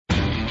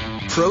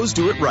Pros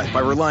do it right by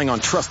relying on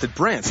trusted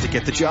brands to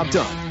get the job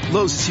done.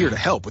 Lowe's is here to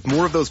help with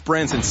more of those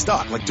brands in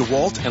stock like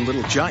DeWalt and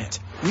Little Giant.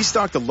 We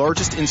stock the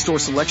largest in-store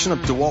selection of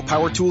DeWalt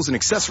power tools and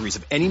accessories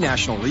of any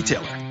national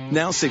retailer.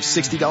 Now save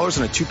 $60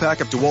 on a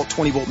 2-pack of DeWalt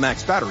 20-volt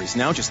max batteries,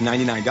 now just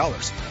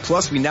 $99.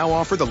 Plus, we now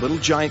offer the Little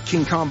Giant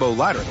King Combo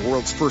ladder, the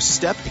world's first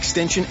step,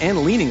 extension,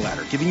 and leaning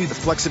ladder, giving you the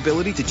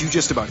flexibility to do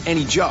just about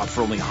any job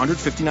for only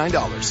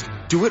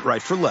 $159. Do it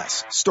right for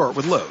less. Start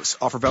with Lowe's.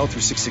 Offer valid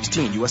through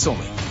 6/16, U.S.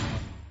 only.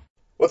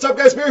 What's up,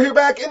 guys? Beer here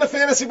back in the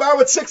Fantasy Bar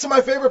with 6 of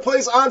my favorite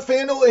plays on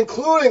FanDuel,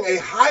 including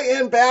a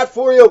high-end bat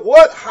for you.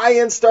 What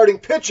high-end starting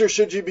pitcher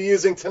should you be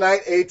using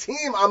tonight? A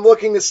team I'm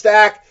looking to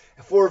stack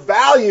for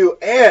value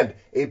and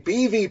a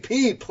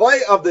BVP play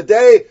of the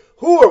day.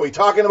 Who are we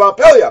talking about?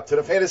 Belly up to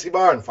the Fantasy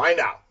Bar and find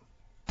out.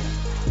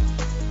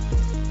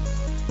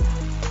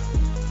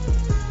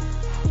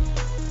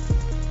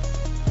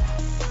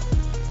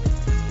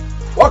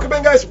 Welcome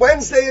in, guys.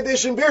 Wednesday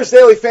edition Beers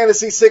Daily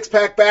Fantasy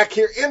 6-pack back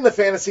here in the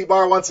Fantasy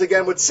Bar once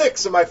again with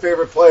 6 of my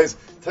favorite plays.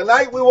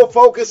 Tonight we will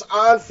focus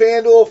on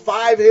FanDuel.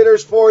 5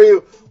 hitters for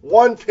you,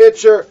 1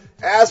 pitcher.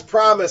 As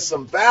promised,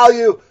 some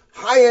value,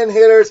 high-end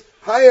hitters,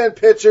 high-end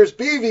pitchers,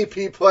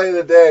 BVP play of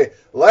the day.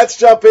 Let's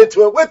jump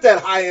into it with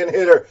that high-end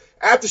hitter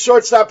at the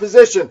shortstop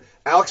position,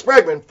 Alex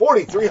Bregman,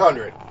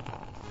 4,300.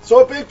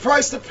 So a big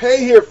price to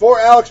pay here for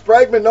Alex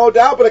Bregman, no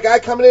doubt, but a guy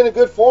coming in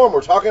good form.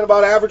 We're talking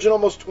about averaging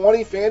almost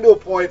 20 FanDuel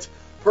points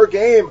per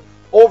game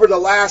over the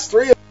last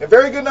 3. And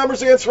very good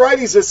numbers against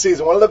righties this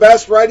season. One of the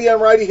best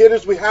righty-on-righty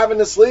hitters we have in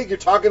this league. You're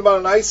talking about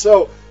an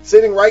ISO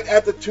sitting right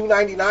at the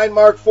 299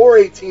 mark,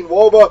 418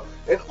 WOBA,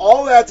 and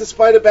all that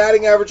despite a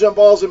batting average on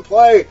balls in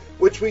play,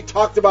 which we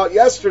talked about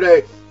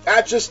yesterday,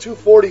 at just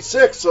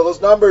 246. So those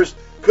numbers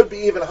could be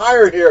even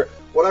higher here.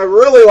 What I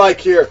really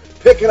like here,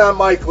 picking on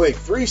Mike Leake,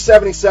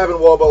 377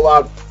 WOBA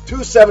allowed,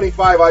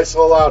 275 ISO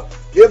allowed,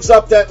 gives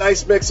up that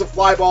nice mix of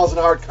fly balls and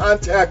hard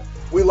contact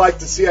we like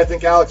to see. I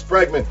think Alex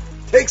Bregman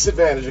takes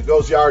advantage and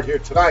goes yard here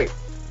tonight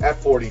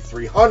at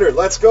 4,300.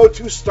 Let's go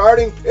to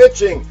starting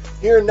pitching.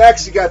 Here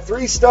next, you got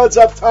 3 studs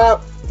up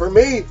top. For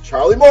me,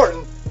 Charlie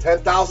Morton,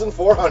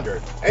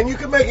 10,400. And you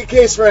can make a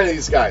case for any of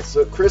these guys.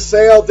 So Chris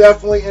Sale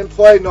definitely in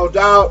play, no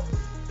doubt.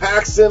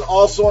 Paxton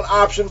also an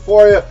option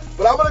for you.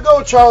 But I'm going to go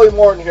with Charlie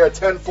Morton here at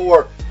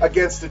 10-4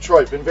 against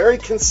Detroit. Been very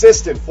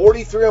consistent,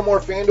 43 or more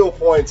FanDuel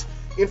points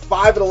in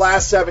 5 of the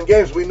last 7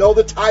 games. We know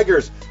the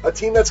Tigers, a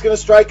team that's going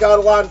to strike out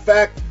a lot. In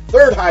fact,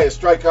 3rd highest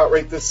strikeout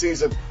rate this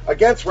season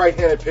against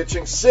right-handed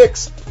pitching.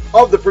 6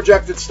 of the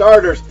projected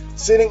starters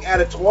sitting at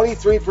a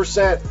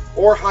 23%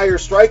 or higher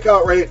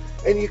strikeout rate.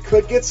 And you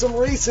could get some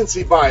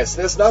recency bias.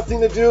 It has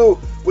nothing to do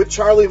with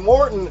Charlie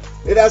Morton.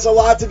 It has a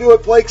lot to do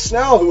with Blake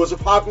Snell, who was a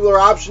popular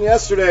option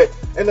yesterday,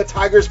 and the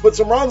Tigers put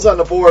some runs on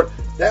the board.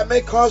 That may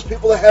cause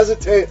people to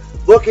hesitate,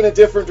 look in a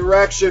different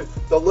direction.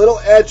 The little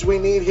edge we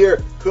need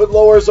here could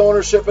lower his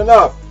ownership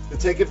enough to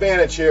take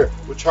advantage here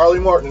with Charlie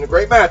Morton in a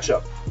great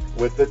matchup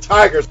with the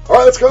Tigers. All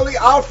right, let's go to the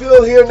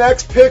outfield here.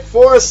 Next pick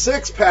for a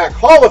 6-pack,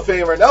 Hall of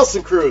Famer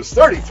Nelson Cruz,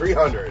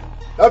 3,300.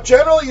 Now,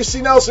 generally, you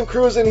see Nelson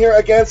Cruz in here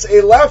against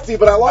a lefty,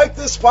 but I like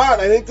this spot.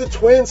 I think the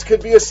Twins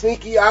could be a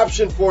sneaky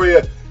option for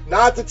you.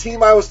 Not the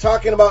team I was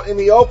talking about in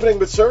the opening,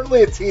 but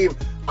certainly a team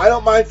I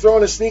don't mind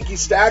throwing a sneaky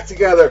stack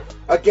together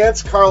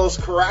against Carlos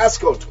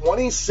Carrasco.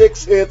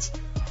 26 hits,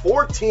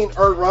 14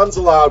 earned runs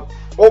allowed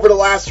over the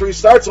last 3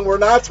 starts, and we're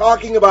not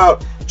talking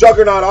about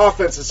juggernaut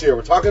offenses here.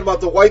 We're talking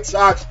about the White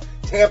Sox,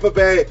 Tampa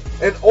Bay,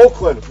 and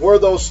Oakland were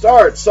those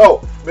starts.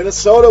 So,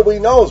 Minnesota, we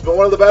know, has been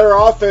one of the better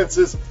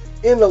offenses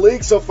in the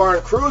league so far.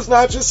 And Cruz,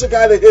 not just a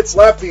guy that hits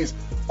lefties,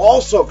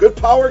 also good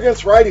power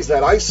against righties.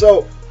 That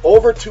ISO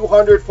over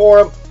 200 for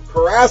him.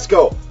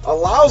 Carrasco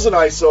allows an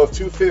ISO of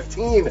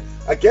 215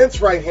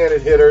 against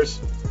right-handed hitters.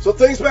 So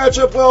things match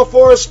up well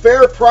for us.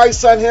 Fair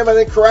price on him. I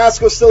think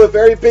Carrasco's still a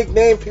very big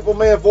name. People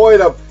may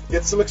avoid him.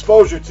 Get some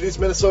exposure to these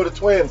Minnesota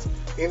Twins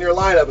in your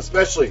lineup,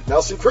 especially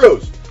Nelson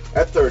Cruz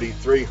at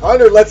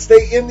 3,300. Let's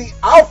stay in the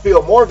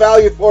outfield. More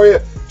value for you.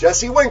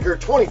 Jesse Winker,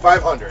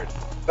 2,500.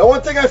 Now,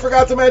 one thing I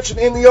forgot to mention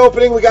in the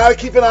opening, we got to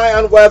keep an eye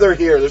on weather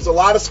here. There's a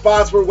lot of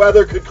spots where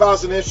weather could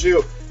cause an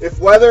issue. If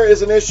weather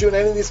is an issue in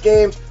any of these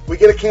games, we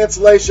get a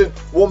cancellation.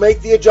 We'll make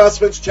the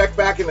adjustments. Check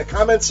back in the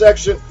comment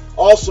section.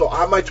 Also,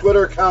 on my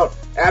Twitter account,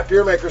 at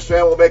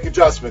Beermakersfan, we'll make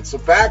adjustments. So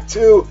back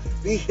to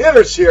the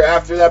hitters here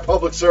after that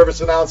public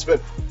service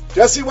announcement.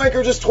 Jesse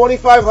Winker, just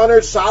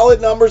 2,500. Solid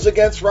numbers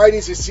against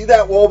righties. You see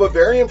that WOBA,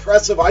 very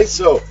impressive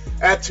ISO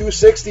at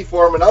 260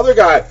 for him. Another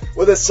guy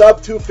with a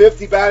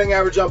sub-250 batting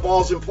average on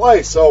balls in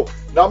play. So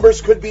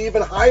numbers could be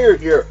even higher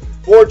here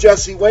for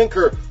Jesse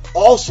Winker.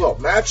 Also,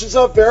 matches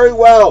up very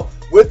well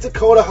with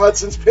Dakota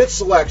Hudson's pitch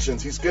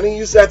selections. He's going to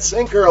use that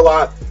sinker a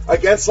lot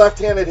against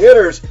left-handed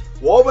hitters.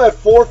 WOBA at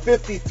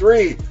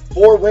 453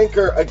 for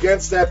Winker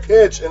against that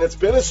pitch, and it's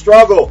been a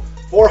struggle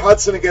for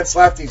Hudson against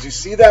lefties. You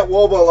see that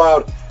WOBA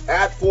allowed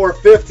at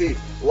 450.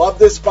 Love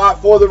this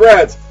spot for the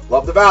Reds.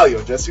 Love the value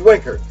of Jesse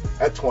Winker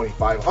at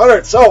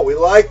 2,500. So we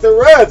like the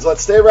Reds.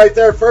 Let's stay right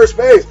there at first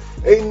base.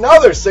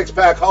 Another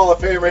 6-pack Hall of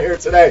Famer here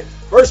today.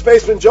 First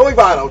baseman Joey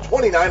Votto,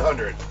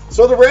 2,900.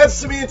 So the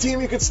Reds, to me, a team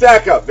you could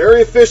stack up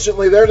very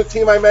efficiently. They're the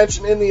team I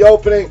mentioned in the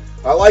opening.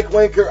 I like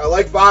Winker. I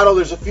like Votto.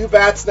 There's a few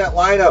bats in that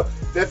lineup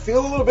that feel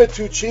a little bit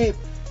too cheap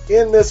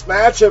in this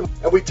matchup.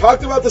 And we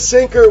talked about the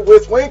sinker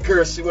with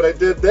Winker. See what I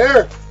did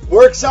there?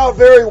 Works out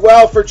very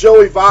well for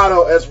Joey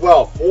Votto as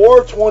well.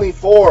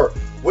 424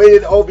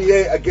 weighted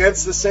OBA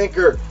against the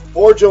sinker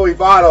for Joey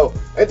Votto.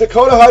 And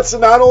Dakota Hudson,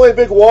 not only a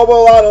big wOBA,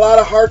 a lot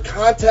of hard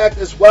contact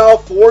as well,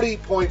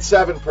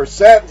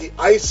 40.7%. The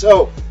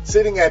ISO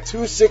sitting at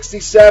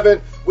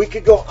 267. We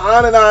could go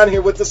on and on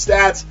here with the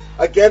stats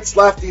against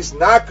lefties.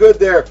 Not good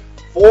there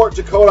for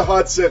Dakota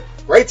Hudson.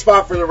 Great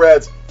spot for the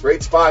Reds.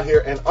 Great spot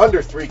here, and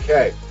under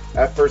 3K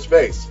at first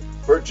base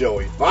for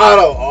Joey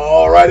Votto.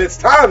 All right, it's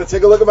time to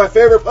take a look at my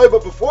favorite play.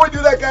 But before we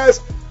do that, guys,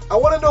 I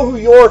want to know who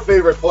your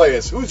favorite play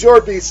is. Who's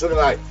your beast of the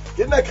night?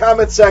 Get in that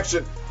comment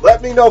section.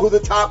 Let me know who the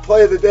top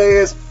play of the day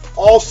is.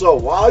 Also,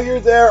 while you're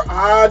there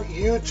on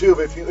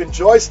YouTube, if you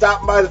enjoy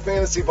stopping by the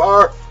Fantasy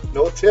Bar,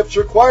 no tips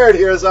required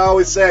here, as I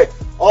always say.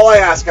 All I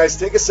ask, guys,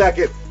 take a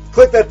second,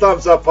 click that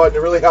thumbs up button.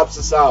 It really helps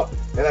us out,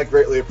 and I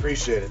greatly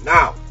appreciate it.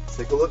 Now, let's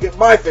take a look at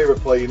my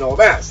favorite play. You know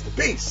him as the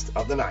beast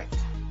of the night.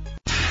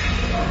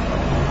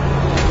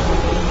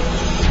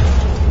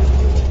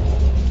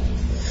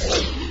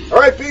 All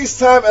right, beast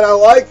time, and I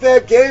like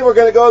that game. We're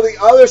going to go to the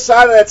other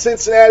side of that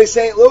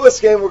Cincinnati-St. Louis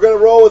game. We're going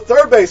to roll with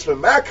third baseman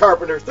Matt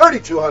Carpenter,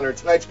 3,200,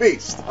 tonight's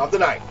beast of the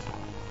night.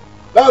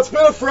 Now, it's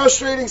been a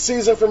frustrating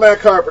season for Matt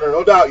Carpenter,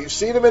 no doubt. You've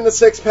seen him in the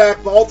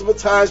six-pack multiple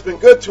times, been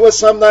good to us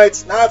some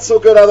nights, not so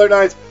good other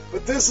nights,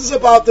 but this is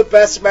about the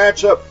best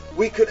matchup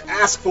we could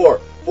ask for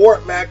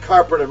Matt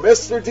Carpenter.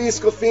 Mr.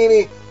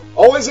 DeSclafani,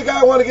 always a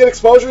guy I want to get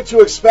exposure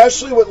to,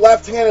 especially with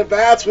left-handed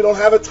bats. We don't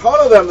have a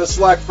ton of them to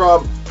select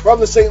from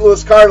the St.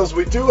 Louis Cardinals.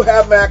 We do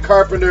have Matt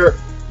Carpenter.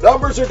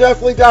 Numbers are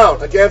definitely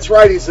down against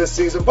righties this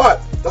season,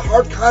 but the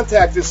hard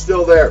contact is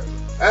still there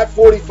at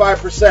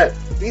 45%.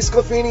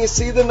 DeSclafani, you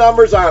see the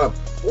numbers on him.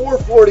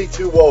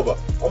 442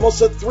 wOBA,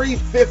 almost a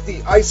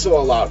 350 ISO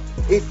allowed,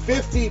 a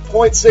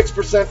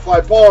 50.6%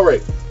 fly ball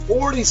rate,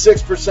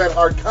 46%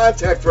 hard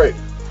contact rate,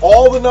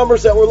 all the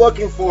numbers that we're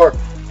looking for,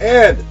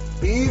 and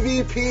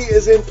BVP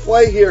is in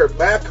play here.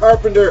 Matt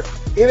Carpenter,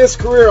 in his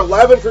career,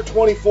 11 for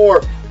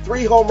 24,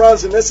 3 home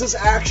runs, and this is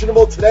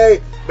actionable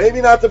today.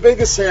 Maybe not the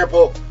biggest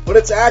sample, but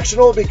it's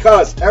actionable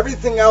because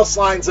everything else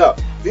lines up.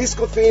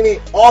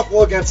 DeSclafani,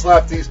 awful against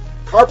lefties.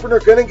 Carpenter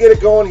going to get it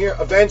going here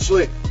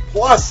eventually,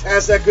 plus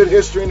has that good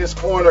history in his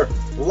corner.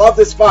 Love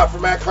this spot for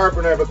Matt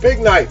Carpenter. Have a big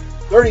night,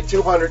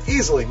 3,200,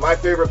 easily my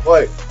favorite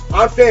play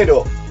on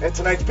FanDuel, and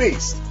tonight's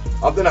beast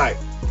of the night.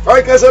 All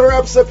right, guys, that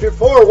wraps up here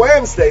for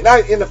Wednesday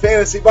night in the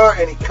Fantasy Bar.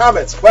 Any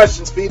comments,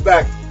 questions,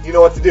 feedback, you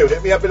know what to do.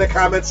 Hit me up in the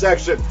comment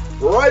section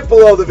right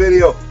below the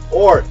video,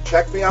 or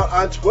check me out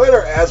on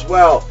Twitter as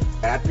well,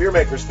 at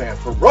Beermakersfan.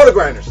 For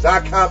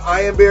rotogrinders.com,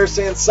 I am Beer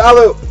saying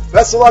salut.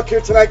 Best of luck here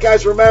tonight,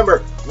 guys.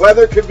 Remember,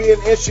 weather could be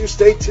an issue.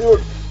 Stay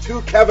tuned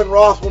to Kevin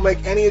Roth. We'll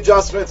make any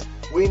adjustments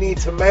we need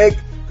to make.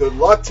 Good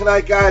luck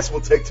tonight, guys. We'll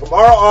take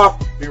tomorrow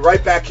off. Be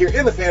right back here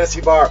in the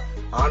Fantasy Bar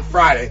on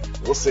Friday.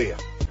 We'll see you.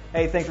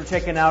 Hey, thanks for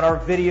checking out our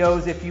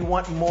videos. If you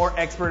want more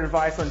expert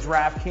advice on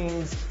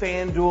DraftKings,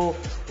 FanDuel,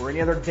 or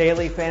any other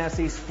daily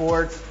fantasy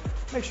sports,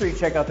 make sure you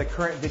check out the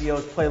current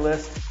videos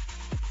playlist.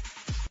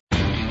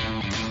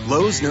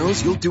 Lowe's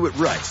knows you'll do it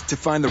right to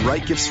find the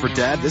right gifts for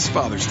Dad this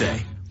Father's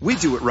Day. We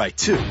do it right,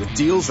 too, with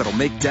deals that'll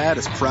make Dad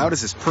as proud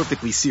as his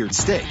perfectly seared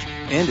steak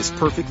and his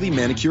perfectly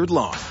manicured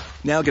lawn.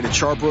 Now get a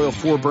Charbroil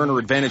 4-burner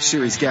Advantage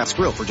Series gas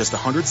grill for just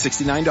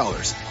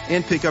 $169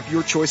 and pick up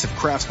your choice of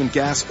Craftsman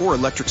gas or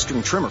electric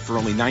string trimmer for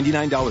only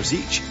 $99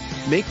 each.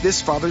 Make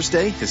this Father's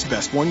Day his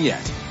best one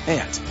yet.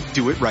 And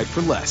do it right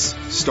for less.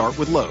 Start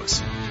with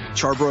Lowe's.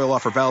 Charbroil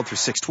offer valid through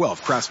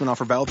 6/12. Craftsman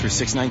offer valid through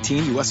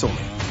 6/19. U.S.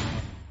 only.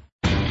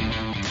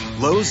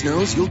 Lowe's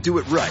knows you'll do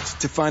it right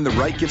to find the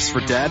right gifts for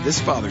Dad this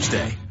Father's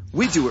Day.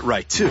 We do it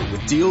right, too,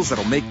 with deals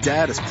that'll make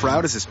Dad as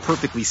proud as his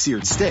perfectly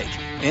seared steak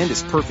and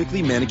his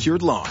perfectly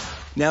manicured lawn.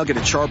 Now get a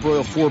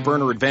Charbroil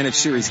 4-burner Advantage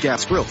Series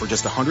gas grill for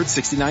just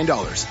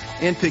 $169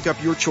 and pick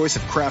up your choice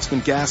of Craftsman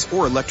gas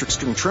or electric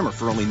string trimmer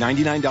for only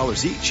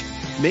 $99 each.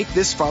 Make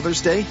this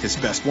Father's Day his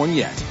best one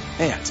yet.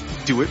 And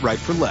do it right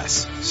for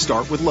less.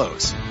 Start with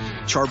Lowe's.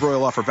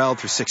 Charbroil offer valid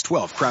through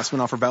 6/12. Craftsman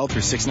offer valid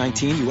through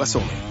 6/19. U.S.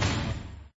 only.